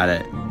staring at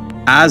it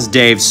as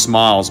Dave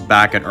smiles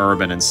back at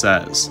Urban and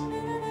says,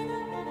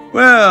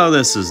 Well,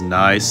 this is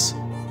nice.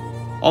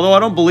 Although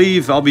I don't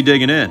believe I'll be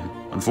digging in,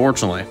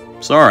 unfortunately.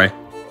 Sorry.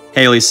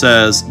 Haley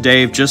says,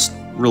 Dave, just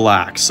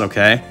relax,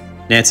 okay?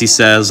 Nancy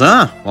says,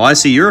 well, I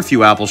see you're a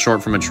few apples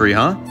short from a tree,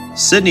 huh?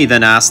 Sydney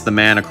then asks the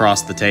man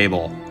across the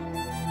table,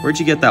 Where'd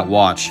you get that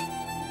watch?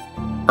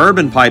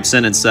 Urban pipes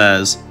in and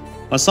says,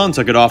 My son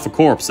took it off a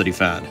corpse that he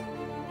found.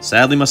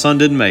 Sadly, my son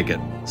didn't make it.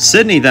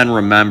 Sydney then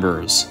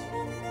remembers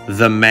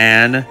the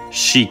man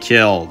she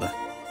killed.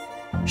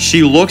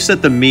 She looks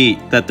at the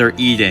meat that they're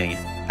eating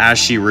as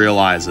she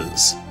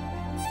realizes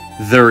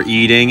they're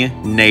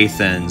eating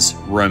Nathan's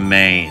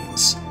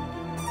remains.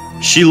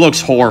 She looks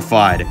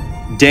horrified.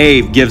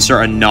 Dave gives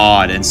her a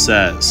nod and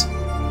says,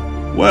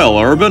 Well,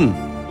 Urban,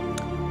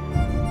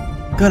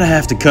 gonna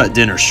have to cut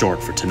dinner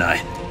short for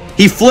tonight.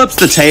 He flips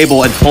the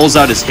table and pulls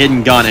out his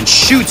hidden gun and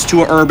shoots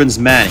two of Urban's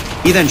men.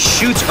 He then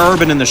shoots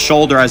Urban in the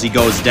shoulder as he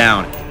goes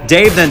down.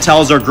 Dave then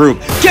tells our group,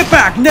 Get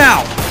back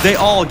now! They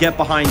all get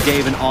behind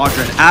Dave and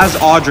Odhran as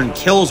Odhran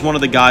kills one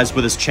of the guys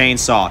with his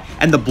chainsaw,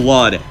 and the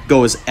blood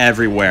goes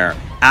everywhere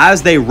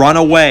as they run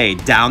away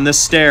down the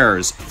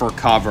stairs for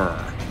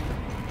cover.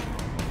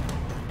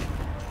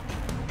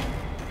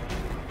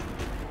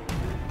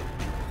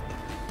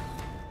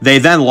 They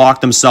then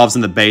lock themselves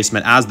in the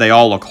basement as they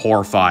all look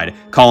horrified.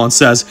 Colin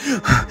says,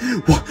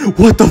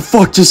 What the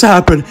fuck just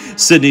happened?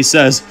 Sydney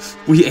says,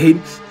 We ate.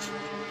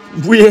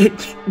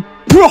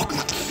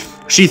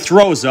 She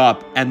throws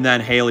up, and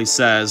then Haley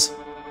says,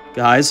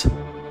 Guys,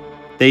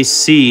 they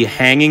see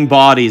hanging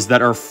bodies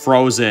that are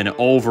frozen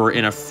over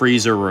in a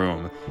freezer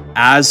room.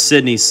 As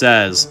Sydney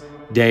says,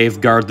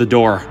 Dave, guard the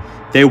door.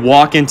 They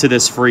walk into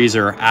this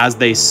freezer as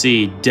they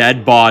see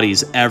dead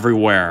bodies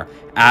everywhere.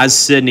 As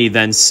Sydney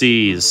then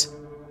sees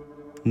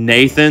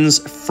Nathan's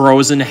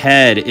frozen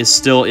head is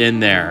still in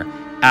there.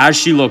 As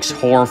she looks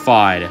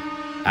horrified,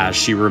 as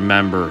she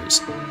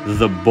remembers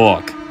the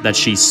book that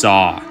she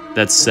saw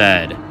that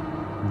said,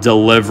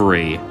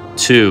 Delivery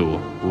to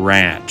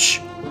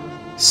Ranch.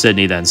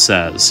 Sydney then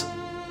says,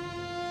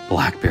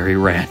 Blackberry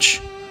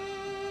Ranch.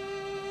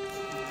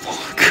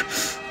 Fuck.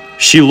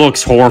 She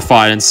looks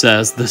horrified and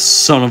says, "The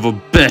son of a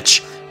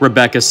bitch."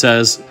 Rebecca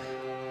says,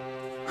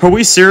 "Are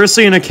we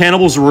seriously in a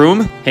cannibal's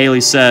room?"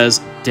 Haley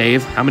says,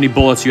 "Dave, how many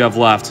bullets you have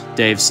left?"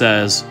 Dave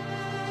says,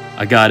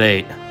 "I got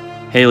 8.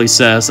 Haley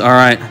says, "All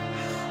right,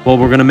 well,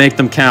 we're gonna make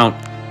them count.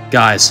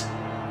 Guys,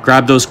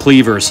 grab those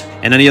cleavers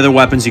and any other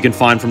weapons you can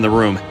find from the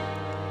room.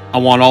 I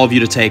want all of you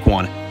to take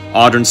one."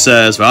 Odhran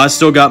says, "Well, I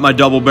still got my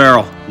double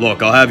barrel.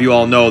 Look, I'll have you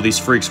all know these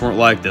freaks weren't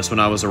like this when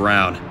I was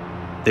around.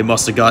 They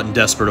must have gotten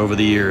desperate over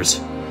the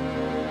years.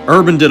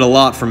 Urban did a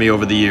lot for me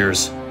over the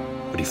years,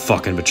 but he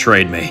fucking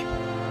betrayed me.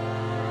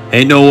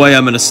 Ain't no way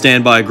I'm gonna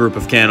stand by a group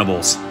of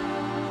cannibals.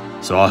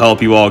 So I'll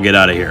help you all get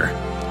out of here."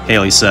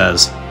 Haley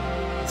says,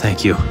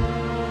 "Thank you.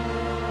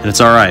 And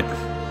it's alright.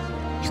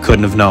 You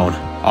couldn't have known."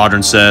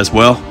 Odhran says,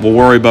 "Well, we'll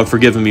worry about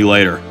forgiving me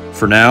later.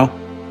 For now,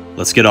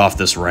 let's get off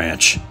this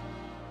ranch."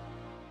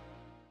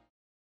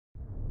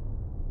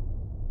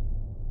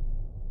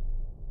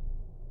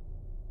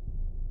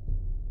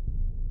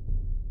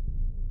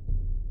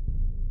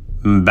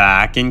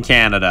 Back in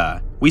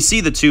Canada, we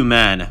see the two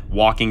men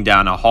walking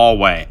down a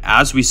hallway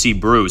as we see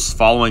Bruce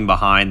following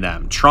behind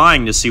them,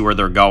 trying to see where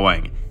they're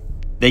going.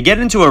 They get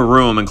into a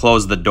room and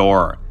close the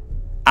door,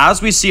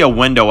 as we see a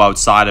window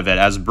outside of it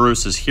as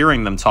Bruce is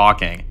hearing them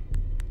talking.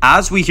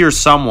 As we hear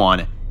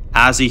someone,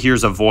 as he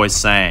hears a voice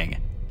saying,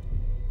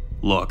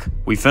 "Look,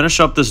 we finish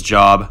up this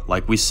job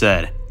like we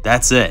said.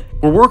 That's it.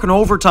 We're working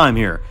overtime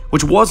here,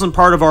 which wasn't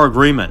part of our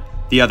agreement,"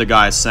 the other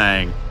guy is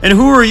saying. "And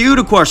who are you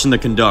to question the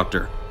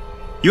conductor?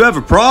 You have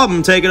a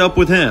problem, take it up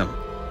with him.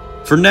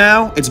 For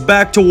now, it's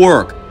back to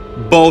work,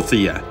 both of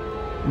you."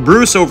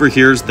 Bruce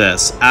overhears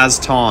this as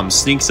Tom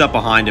sneaks up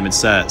behind him and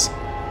says,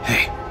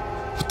 "Hey,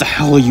 what the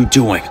hell are you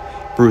doing?"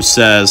 Bruce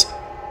says,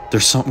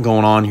 "There's something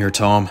going on here,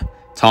 Tom."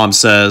 Tom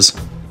says,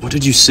 "What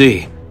did you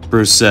see?"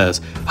 Bruce says,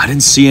 "I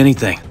didn't see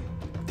anything.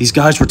 These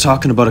guys were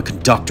talking about a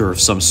conductor of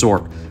some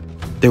sort.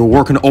 They were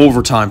working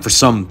overtime for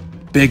some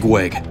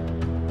bigwig.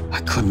 I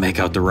couldn't make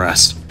out the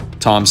rest."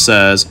 Tom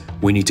says,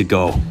 "We need to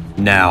go,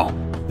 now."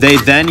 They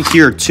then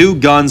hear 2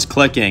 guns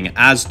clicking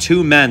as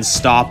 2 men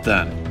stop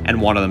them, and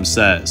one of them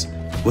says,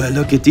 "Well,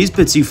 look at these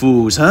bitsy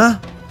fools, huh?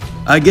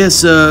 I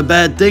guess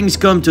bad things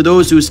come to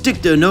those who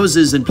stick their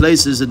noses in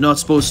places they're not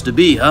supposed to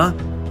be, huh?"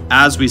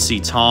 As we see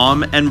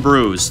Tom and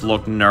Bruce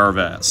look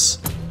nervous.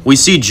 We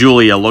see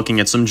Julia looking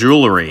at some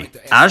jewelry,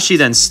 as she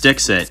then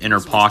sticks it in her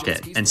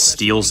pocket and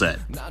steals it.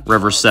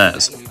 River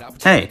says,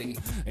 "Hey,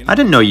 I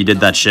didn't know you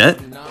did that shit."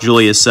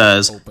 Julia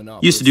says,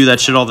 "Used to do that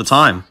shit all the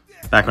time.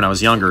 Back when I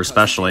was younger,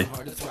 especially.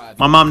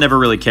 My mom never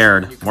really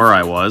cared where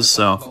I was,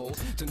 so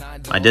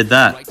I did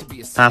that.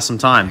 Pass some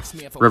time."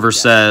 River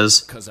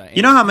says,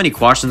 "You know how many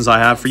questions I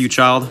have for you,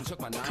 child?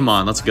 Come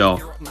on, let's go."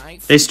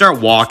 They start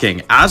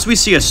walking, as we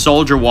see a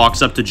soldier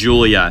walks up to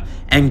Julia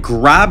and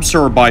grabs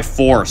her by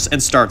force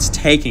and starts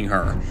taking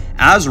her.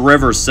 As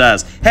River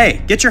says,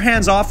 "Hey, get your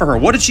hands off of her.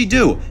 What did she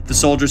do?" The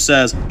soldier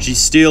says, "She's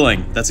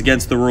stealing. That's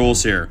against the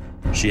rules here.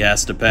 She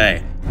has to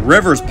pay."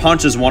 Rivers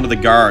punches one of the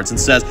guards and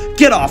says,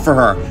 "Get off of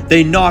her!"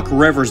 They knock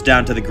Rivers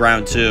down to the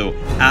ground too,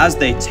 as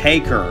they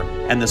take her,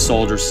 and the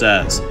soldier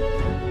says,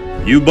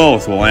 "You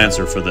both will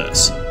answer for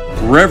this."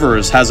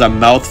 Rivers has a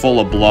mouthful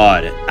of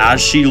blood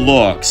as she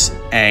looks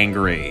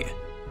angry.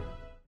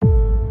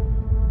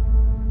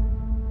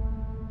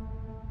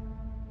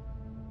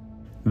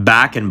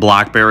 Back in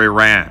Blackberry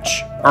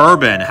Ranch,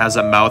 Urban has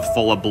a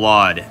mouthful of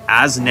blood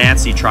as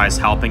Nancy tries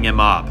helping him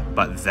up,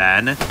 but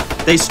then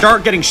they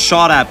start getting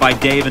shot at by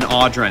Dave and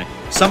Odhran.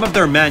 Some of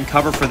their men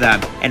cover for them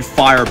and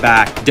fire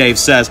back. Dave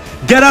says,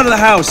 "Get out of the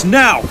house,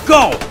 now,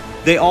 go!"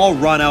 They all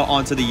run out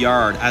onto the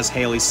yard as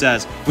Haley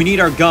says, "We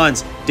need our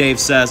guns." Dave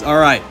says, "All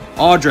right,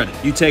 Odhran,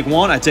 you take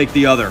one, I take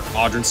the other."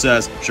 Odhran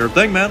says, "Sure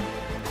thing, man."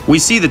 We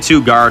see the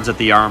 2 guards at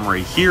the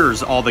armory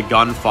hears all the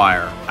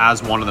gunfire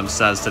as one of them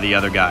says to the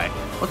other guy,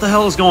 "What the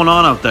hell is going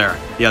on out there?"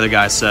 The other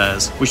guy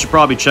says, "We should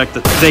probably check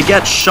the..." They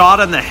get shot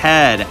in the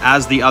head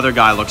as the other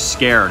guy looks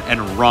scared and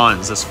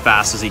runs as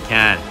fast as he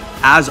can.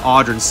 As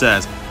Odhran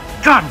says,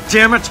 "God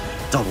damn it!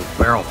 Double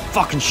barrel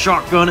fucking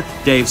shotgun."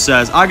 Dave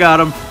says, "I got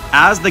him."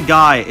 As the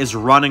guy is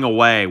running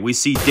away, we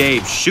see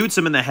Dave shoots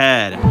him in the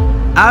head.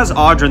 As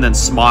Odhran then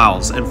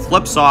smiles and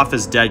flips off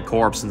his dead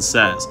corpse and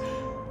says,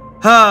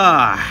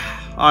 "Ah,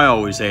 I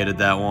always hated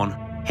that one."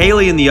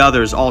 Haley and the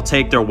others all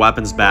take their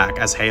weapons back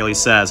as Haley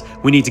says,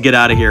 "We need to get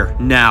out of here,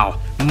 now."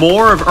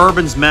 More of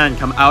Urban's men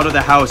come out of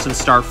the house and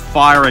start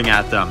firing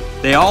at them.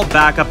 They all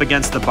back up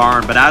against the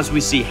barn, but as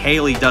we see,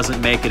 Haley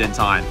doesn't make it in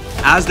time.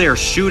 As they are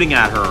shooting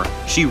at her,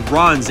 she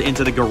runs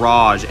into the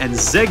garage and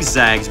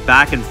zigzags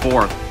back and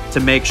forth to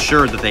make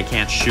sure that they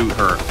can't shoot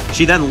her.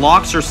 She then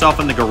locks herself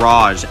in the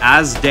garage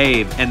as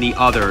Dave and the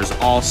others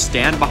all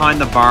stand behind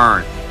the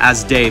barn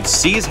as Dave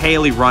sees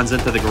Haley runs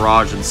into the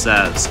garage and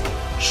says,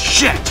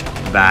 "Shit!"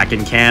 Back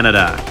in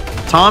Canada,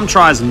 Tom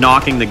tries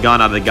knocking the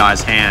gun out of the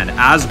guy's hand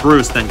as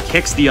Bruce then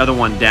kicks the other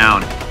one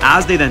down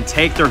as they then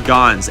take their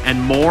guns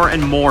and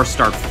more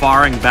start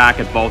firing back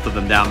at both of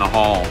them down the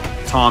hall.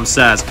 Tom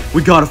says,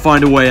 "We gotta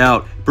find a way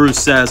out." Bruce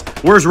says,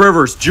 "Where's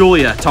Rivers?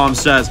 Julia?" Tom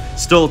says,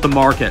 "Still at the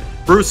market."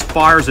 Bruce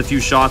fires a few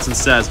shots and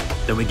says,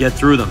 "Then we get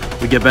through them.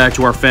 We get back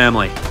to our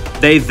family."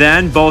 They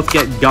then both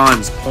get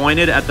guns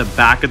pointed at the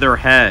back of their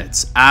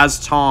heads as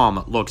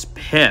Tom looks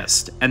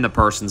pissed and the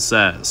person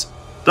says,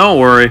 "Don't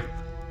worry,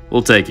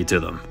 we'll take you to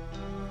them."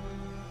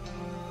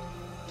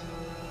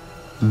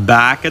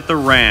 Back at the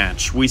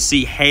ranch, we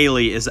see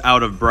Haley is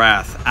out of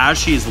breath as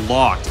she is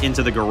locked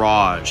into the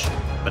garage.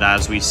 But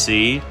as we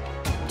see,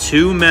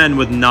 two men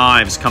with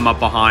knives come up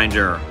behind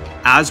her.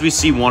 As we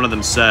see, one of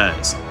them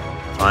says,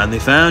 "Finally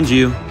found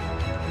you.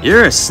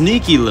 You're a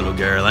sneaky little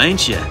girl,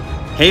 ain't you?"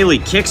 Haley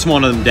kicks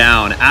one of them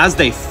down as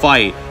they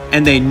fight,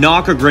 and they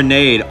knock a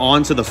grenade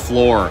onto the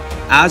floor.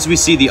 As we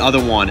see, the other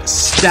one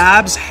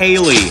stabs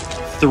Haley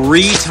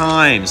 3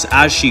 times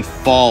as she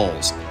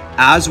falls.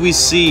 As we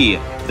see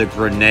the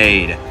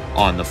grenade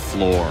on the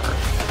floor.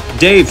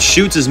 Dave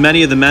shoots as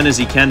many of the men as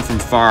he can from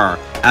far,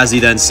 as he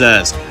then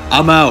says,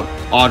 "I'm out."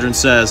 Odhran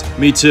says,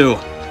 "Me too."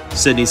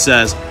 Sydney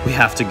says, "We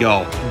have to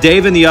go."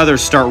 Dave and the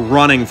others start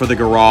running for the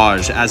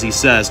garage as he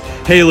says,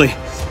 Haley,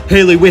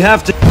 we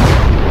have to."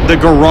 The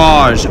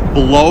garage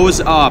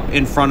blows up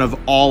in front of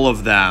all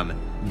of them.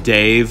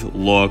 Dave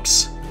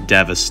looks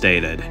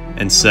devastated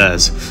and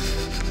says,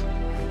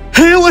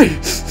 "Haley!"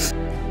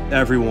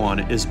 Everyone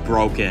is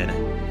broken.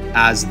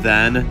 As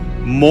then,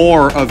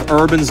 more of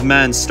Urban's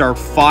men start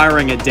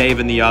firing at Dave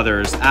and the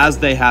others as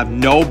they have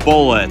no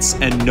bullets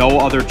and no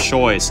other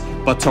choice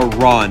but to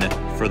run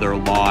for their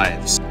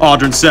lives.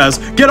 Odhran says,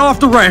 "Get off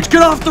the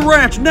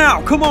ranch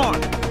now, come on!"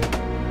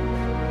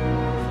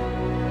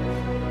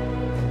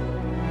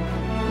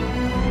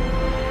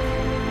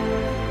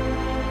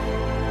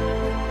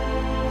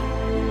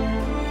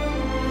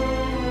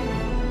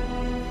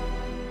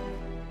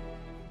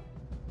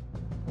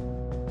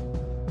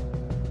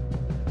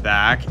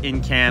 Back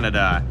in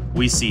Canada,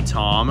 we see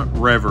Tom,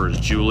 Rivers,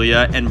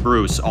 Julia, and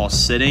Bruce all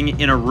sitting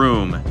in a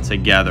room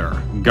together,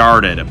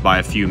 guarded by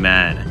a few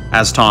men.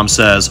 As Tom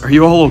says, "Are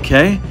you all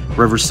okay?"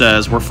 Rivers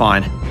says, "We're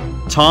fine."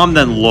 Tom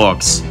then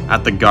looks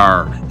at the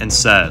guard and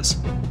says,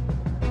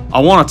 "I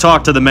want to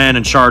talk to the man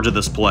in charge of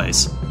this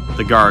place."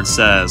 The guard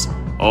says,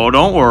 "Oh,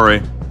 don't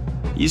worry.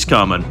 He's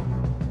coming.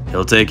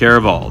 He'll take care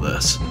of all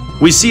this."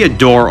 We see a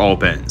door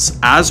opens.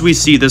 As we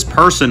see, this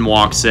person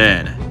walks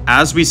in.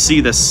 As we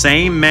see the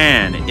same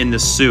man in the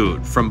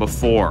suit from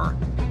before,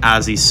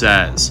 as he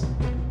says,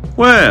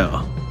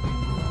 "Well,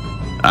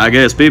 I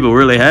guess people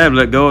really have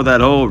let go of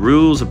that whole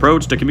rules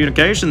approach to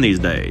communication these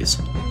days.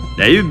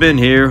 Now you've been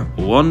here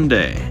 1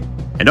 day,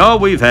 and all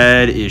we've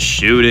had is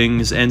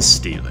shootings and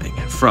stealing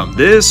from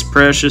this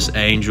precious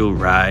angel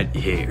right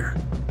here."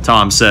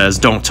 Tom says,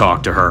 "Don't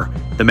talk to her."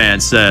 The man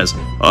says,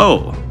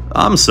 "Oh,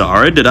 I'm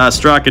sorry, did I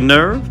strike a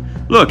nerve?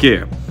 Look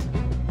here.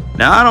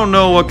 Now, I don't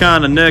know what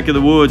kind of neck of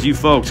the woods you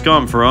folks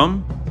come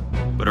from,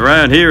 but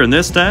around here in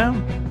this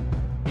town,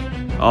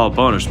 all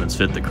punishments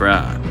fit the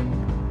crime."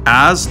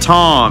 As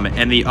Tom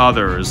and the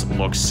others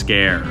look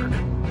scared.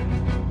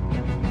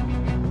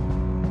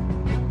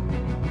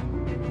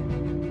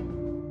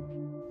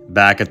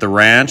 Back at the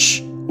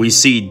ranch, we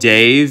see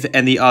Dave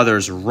and the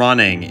others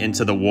running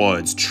into the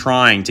woods,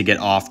 trying to get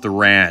off the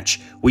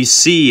ranch. We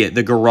see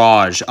the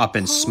garage up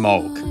in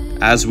smoke.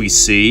 As we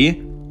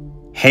see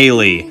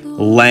Haley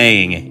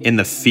laying in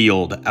the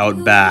field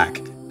out back.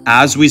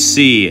 As we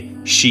see,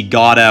 she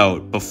got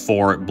out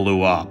before it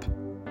blew up.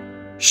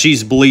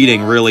 She's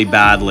bleeding really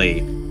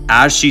badly.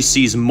 As she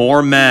sees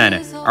more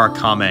men are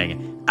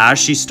coming, as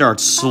she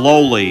starts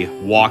slowly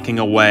walking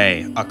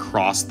away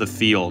across the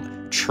field,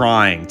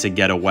 trying to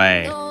get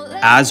away.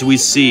 As we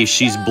see,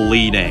 she's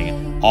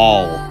bleeding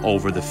all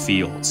over the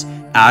fields.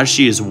 As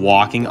she is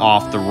walking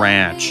off the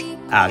ranch,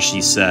 as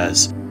she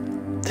says,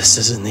 "This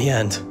isn't the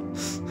end.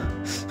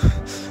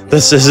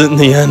 This isn't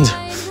the end.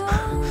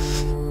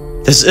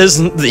 This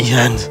isn't the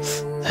end.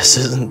 This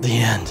isn't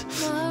the end.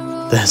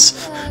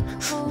 This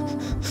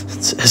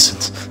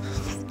isn't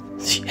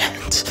the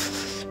end."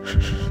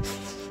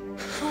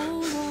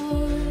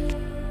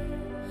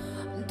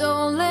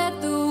 Don't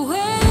let the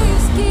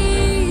waves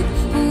keep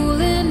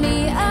pulling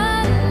me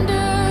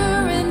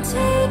under and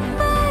take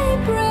my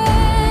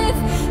breath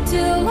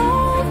till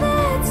all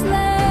that's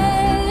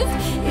left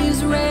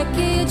is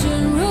wreckage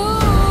and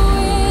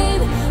ruin,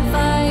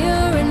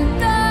 fire and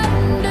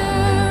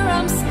thunder.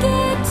 I'm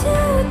scared to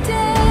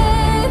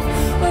death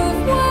of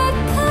what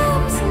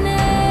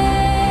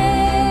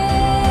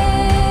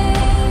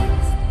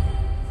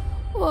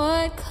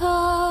white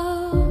car.